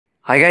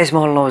Hi guys,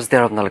 mohol namaste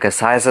apnaloke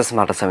sai ase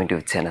smartassam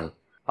YouTube channel.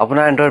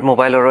 Apunar Android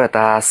mobile oro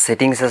eta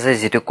settings ase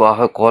jitu koa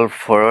hoy call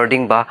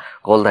forwarding ba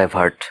call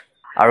divert.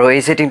 Aro ei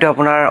setting to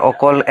apunar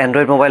okol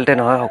Android mobile te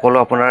nohoy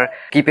hokolo apunar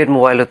keypad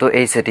mobile to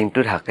ei setting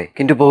to thake.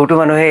 Kintu bohutu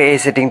manuhe ei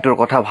setting tur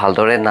kotha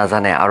bhaldore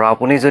najane aro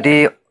apuni jodi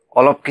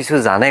অলপ কিছু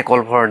জানে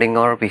কল forwarding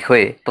এর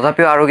বিষয়ে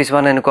তথাপিও আৰু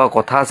কিছুমান এনেকুৱা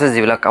কথা আছে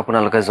যিবিলাক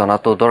আপোনালোকে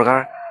জনাটো দৰকাৰ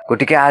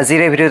গতিকে আজিৰ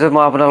এই ভিডিওটো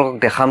মই আপোনালোকক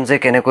দেখাম যে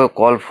কেনেকৈ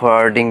কল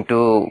ফৰওয়াৰ্ডিং টু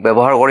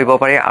ব্যৱহাৰ কৰিব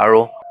পাৰি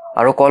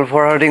আৰু কল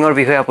ফৰওয়াৰ্ডিং এৰ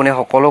বিষয়ে আপুনি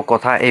সকলো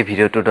কথা এই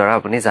ভিডিওটোৰ দ্বাৰা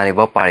আপুনি জানিব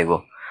পাৰিব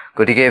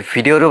গতিকে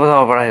ভিডিওটো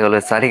চাব পৰা হলে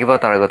চাই থাকিব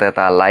তাৰ আগতে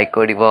এটা লাইক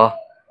কৰি দিব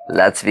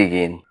লেটস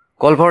বিগিন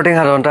কল ফৰওয়াৰ্ডিং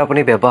সাধাৰণতে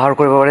আপুনি ব্যৱহাৰ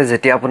কৰিব পাৰে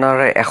যেতিয়া আপোনাৰ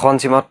এখন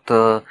সিমত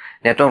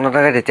নেটৱৰ্ক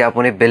নাথাকে তেতিয়া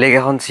আপুনি বেলেগ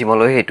এখন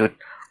সিমলৈ হেতুত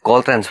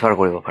কল ট্ৰান্সফাৰ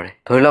কৰিব পাৰে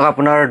ধৰি লওক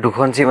আপোনাৰ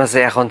দুখন সিম আছে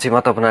এখন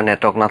সিমত আপোনাৰ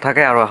নেটৱৰ্ক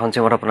নাথাকে আৰু এখন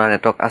সিমত আপোনাৰ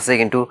নেটৱৰ্ক আছে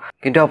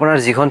কিন্তু আপোনাৰ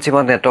যিখন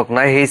সিমত নেটৱৰ্ক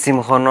নাই সেই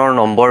সিমখনৰ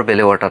নম্বৰ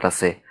বেলেগৰ তাত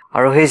আছে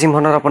আৰু সেই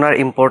সিমখনত আপোনাৰ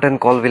ইম্পৰ্টেন্ট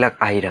কল বিলাক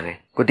আহি থাকে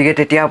গতিকে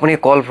তেতিয়া আপুনি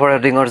কল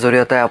ফৰৱাৰ্ডিং এৰ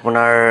জৰিয়তে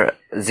আপোনাৰ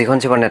যিখন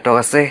সিমত নেটৱৰ্ক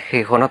আছে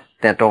সেইখনত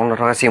নেটৱৰ্ক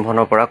নথকা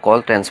সিমখনৰ পৰা কল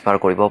ট্ৰান্সফাৰ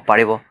কৰিব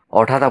পাৰিব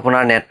অৰ্থাৎ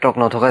আপোনাৰ নেটৱৰ্ক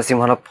নথকা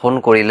সিমখনত ফোন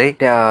কৰিলে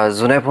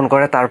যোনে ফোন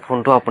কৰে তাৰ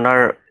ফোনটো আপোনাৰ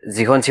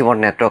যিখন সিমত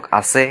নেটৱৰ্ক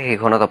আছে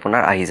সেইখনত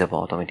আপোনাৰ আহি যাব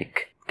অটোমেটিক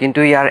কিন্তু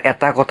ইয়াৰ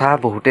এটা কথা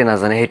বহুতে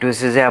নাজানে হেতু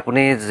হৈছে যে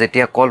আপুনি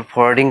যেতিয়া কল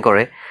ফৰৱাৰ্ডিং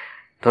কৰে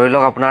ধৰি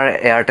লওক আপোনাৰ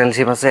এয়াৰটেল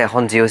সিম আছে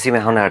এখন জিঅ সিম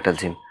এখন এয়াৰটেল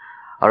সিম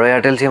আৰু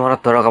এয়াৰটেল সিমত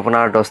ধৰক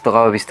আপোনাৰ 10 টকা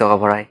বা 20 টকা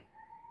ভৰাই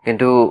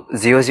কিন্তু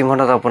জিঅ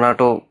সিমখনত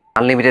আপোনাৰটো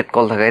আনলিমিটেড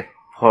কল থাকে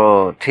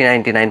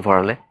 399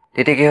 ভৰালে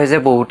তেতিয়া কি হয় যে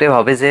বহুতে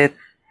ভাবে যে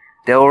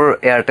তেওঁৰ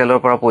এয়াৰটেলৰ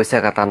পৰা পইচা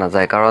কাটা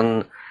নাযায় কাৰণ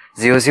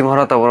জিঅ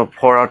সিমখনত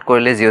ফৰৱাৰ্ড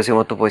কৰিলে জিঅ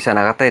সিমতো পইচা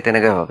নাকাটে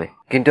তেনেকৈ ভাবে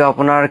কিন্তু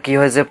আপোনাৰ কি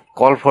হয় যে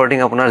কল ফৰৱাৰ্ডিং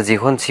আপোনাৰ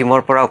যিখন সিমৰ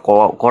পৰা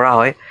কৰা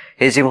হয়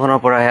এই সিমখনৰ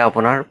পৰাহে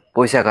আপোনাৰ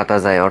পইচা কাটা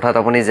যায় অৰ্থাৎ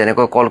আপুনি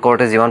যেনেকৈ কল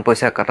কৰোতে যিমান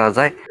পইচা কাটা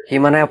যায়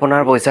হিমানে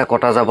আপোনাৰ পইচা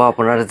কটা যাব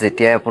আপোনাৰ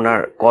যেতিয়া আপোনাৰ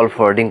কল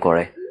ফৰৱাৰ্ডিং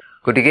কৰে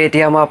গতিকে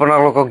এতিয়া মই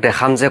আপোনালোকক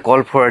দেখাম যে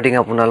কল ফৰৱাৰ্ডিং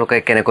আপোনালোকে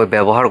কেনেকৈ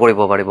ব্যৱহাৰ কৰিব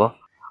পাৰিব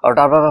আৰু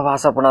তাৰ বাবে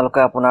ফাৰ্ষ্ট আপোনালোকে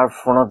আপোনাৰ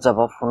ফোনত যাব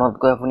ফোনত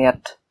গৈ আপুনি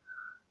ইয়াত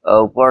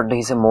ওপৰত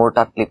দেখিছে মোৰ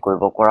তাত ক্লিক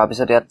কৰিব কৰাৰ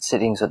পিছত ইয়াত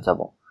সেটিংছত যাব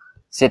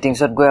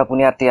সেটিংছত গৈ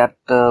আপুনি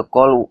ইয়াত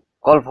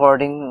কল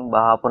ফৰৱাৰ্ডিং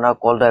বা আপোনাৰ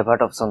কল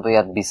ডাইভাৰ্ট অপচনটো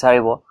ইয়াত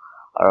বিচাৰিব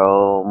আৰু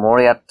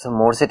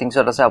মোৰ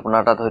সেটিংছত আছে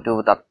আপোনাৰ তাত হয়তো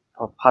তাত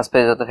ফাৰ্ষ্ট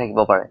পেজতে থাকিব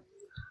পাৰে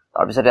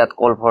তাৰ পিছত ইয়াত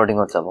কল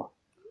ফৰৱাৰ্ডিংত যাব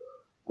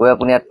গৈ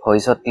আপুনি ইয়াত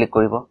ভয়েসত ক্লিক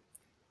কৰিব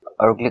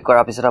আৰু ক্লিক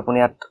কৰাৰ পিছত আপুনি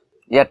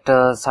ইয়াত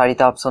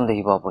চাৰিটা অপচন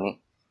দেখিব আপুনি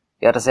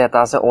ইয়াত আছে এটা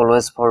আছে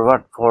always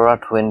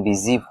forward when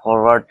busy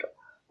forward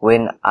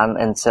when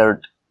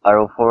unanswered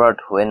আৰু ফৰৱাৰ্ড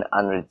when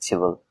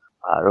unreachable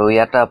আৰু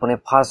ইয়াত আপুনি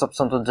ফাৰ্ষ্ট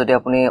অপচনটোত যদি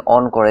আপুনি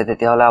অন কৰে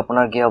তেতিয়া হলে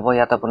আপোনাৰ কি হ'ব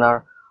ইয়াত আপোনাৰ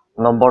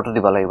নম্বৰটো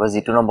দিব লাগিব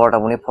যিটো নম্বৰত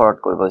আপুনি ফৰৱাৰ্ড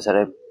কৰিব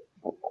বিচাৰে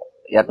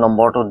ইয়াত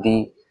নম্বৰটো দি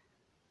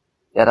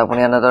ইয়াত আপুনি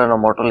এনেদৰে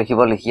নম্বৰটো লিখি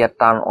ইয়াত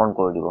টাৰ্ন অন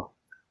কৰি দিব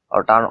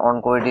আৰু টাৰ্ন অন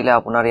কৰি দিলে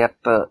আপোনাৰ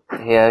ইয়াত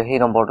সেই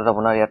নম্বৰটোত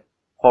আপোনাৰ ইয়াত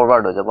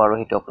ফৰৱাৰ্ড হৈ যাব আৰু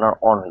হেতু আপোনাৰ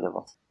অন হৈ যাব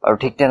আৰু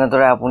ঠিক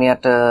তেনেদৰে আপুনি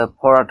ইয়াত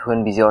ফৰৱাৰ্ড when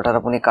busy অৰ্থাৎ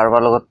আপুনি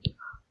কাৰোবাৰ লগত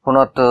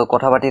ফোনত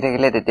কথা পাতি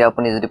থাকিলে তেতিয়া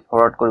আপুনি যদি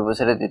ফৰৱাৰ্ড কৰিব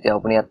বিচাৰে তেতিয়া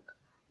আপুনি ইয়াত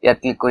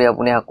ক্লিক কৰি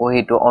আপুনি আকৌ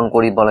হেতু অন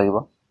কৰিব লাগিব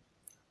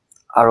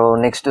আৰু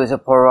নেক্সট হৈছে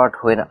ফৰৱাৰ্ড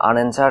when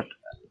unanswered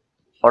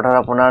অৰ্থাৎ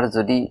আপোনাৰ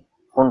যদি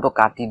ফোনটো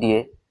কাটি দিয়ে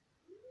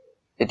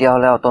তেতিয়া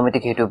হলে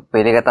অটোমেটিক হেতু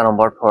বেলেগ এটা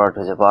নম্বৰত ফৰৱাৰ্ড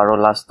হৈ যাব আৰু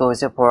লাষ্টটো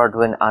হৈছে ফৰৱাৰ্ড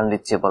when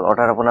unreachable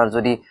অৰ্থাৎ আপোনাৰ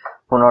যদি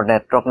ফোনৰ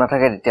নেটৱৰ্ক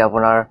নাথাকে তেতিয়া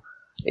আপোনাৰ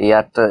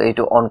ইয়াত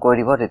এইটো অন কৰি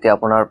দিব তেতিয়া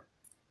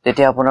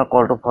আপোনাৰ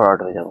কলটো ফৰৱাৰ্ড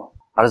হৈ যাব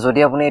আৰু যদি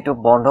আপুনি এইটো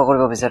বন্ধ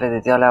কৰিব বিচাৰে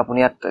তেতিয়া হলে আপুনি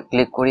ইয়াত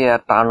ক্লিক কৰি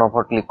ইয়াত টাৰ্ন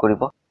অফত ক্লিক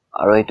কৰিব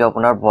আৰু এইটো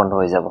আপোনাৰ বন্ধ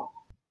হৈ যাব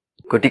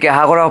গতিকে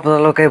আশা কৰোঁ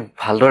আপোনালোকে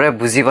ভালদৰে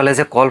বুজি পালে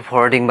যে কল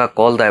ফৰৱাৰ্ডিং বা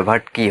কল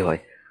ডাইভাৰ্ট কি হয়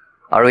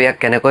আৰু ইয়াক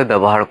কেনেকৈ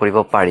ব্যৱহাৰ কৰিব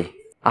পাৰি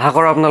আশা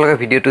কৰোঁ আপোনালোকে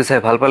ভিডিওটো চাই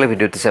ভাল পালে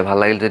ভিডিওটো চাই ভাল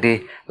লাগিল যদি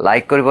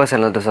লাইক কৰিব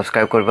চেনেলটো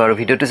সাবস্ক্ৰাইব কৰিব আৰু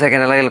ভিডিওটো চাই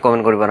কেনে লাগিল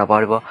কমেন্ট কৰিব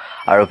নাপাহৰিব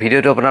আৰু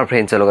ভিডিওটো আপোনাৰ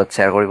ফ্ৰেণ্ডছৰ লগত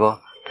শ্বেয়াৰ কৰিব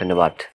ধন্যবাদ